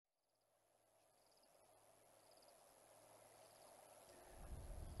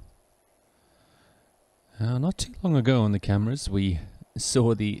Not too long ago on the cameras, we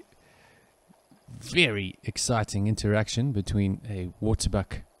saw the very exciting interaction between a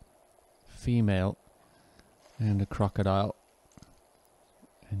waterbuck female and a crocodile.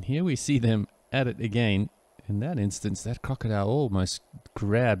 And here we see them at it again. In that instance, that crocodile almost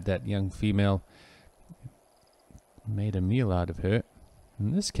grabbed that young female, made a meal out of her.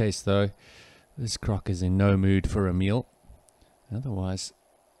 In this case, though, this croc is in no mood for a meal. Otherwise,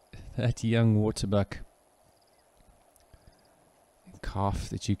 that young waterbuck calf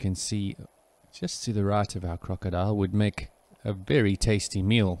that you can see just to the right of our crocodile would make a very tasty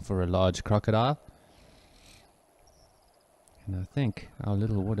meal for a large crocodile. And I think our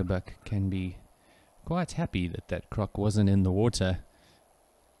little waterbuck can be quite happy that that croc wasn't in the water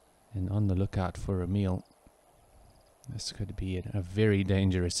and on the lookout for a meal. This could be a very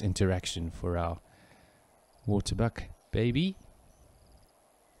dangerous interaction for our waterbuck baby.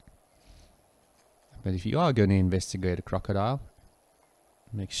 But if you are going to investigate a crocodile,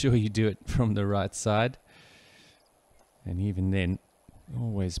 make sure you do it from the right side. And even then,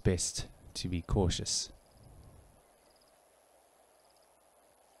 always best to be cautious.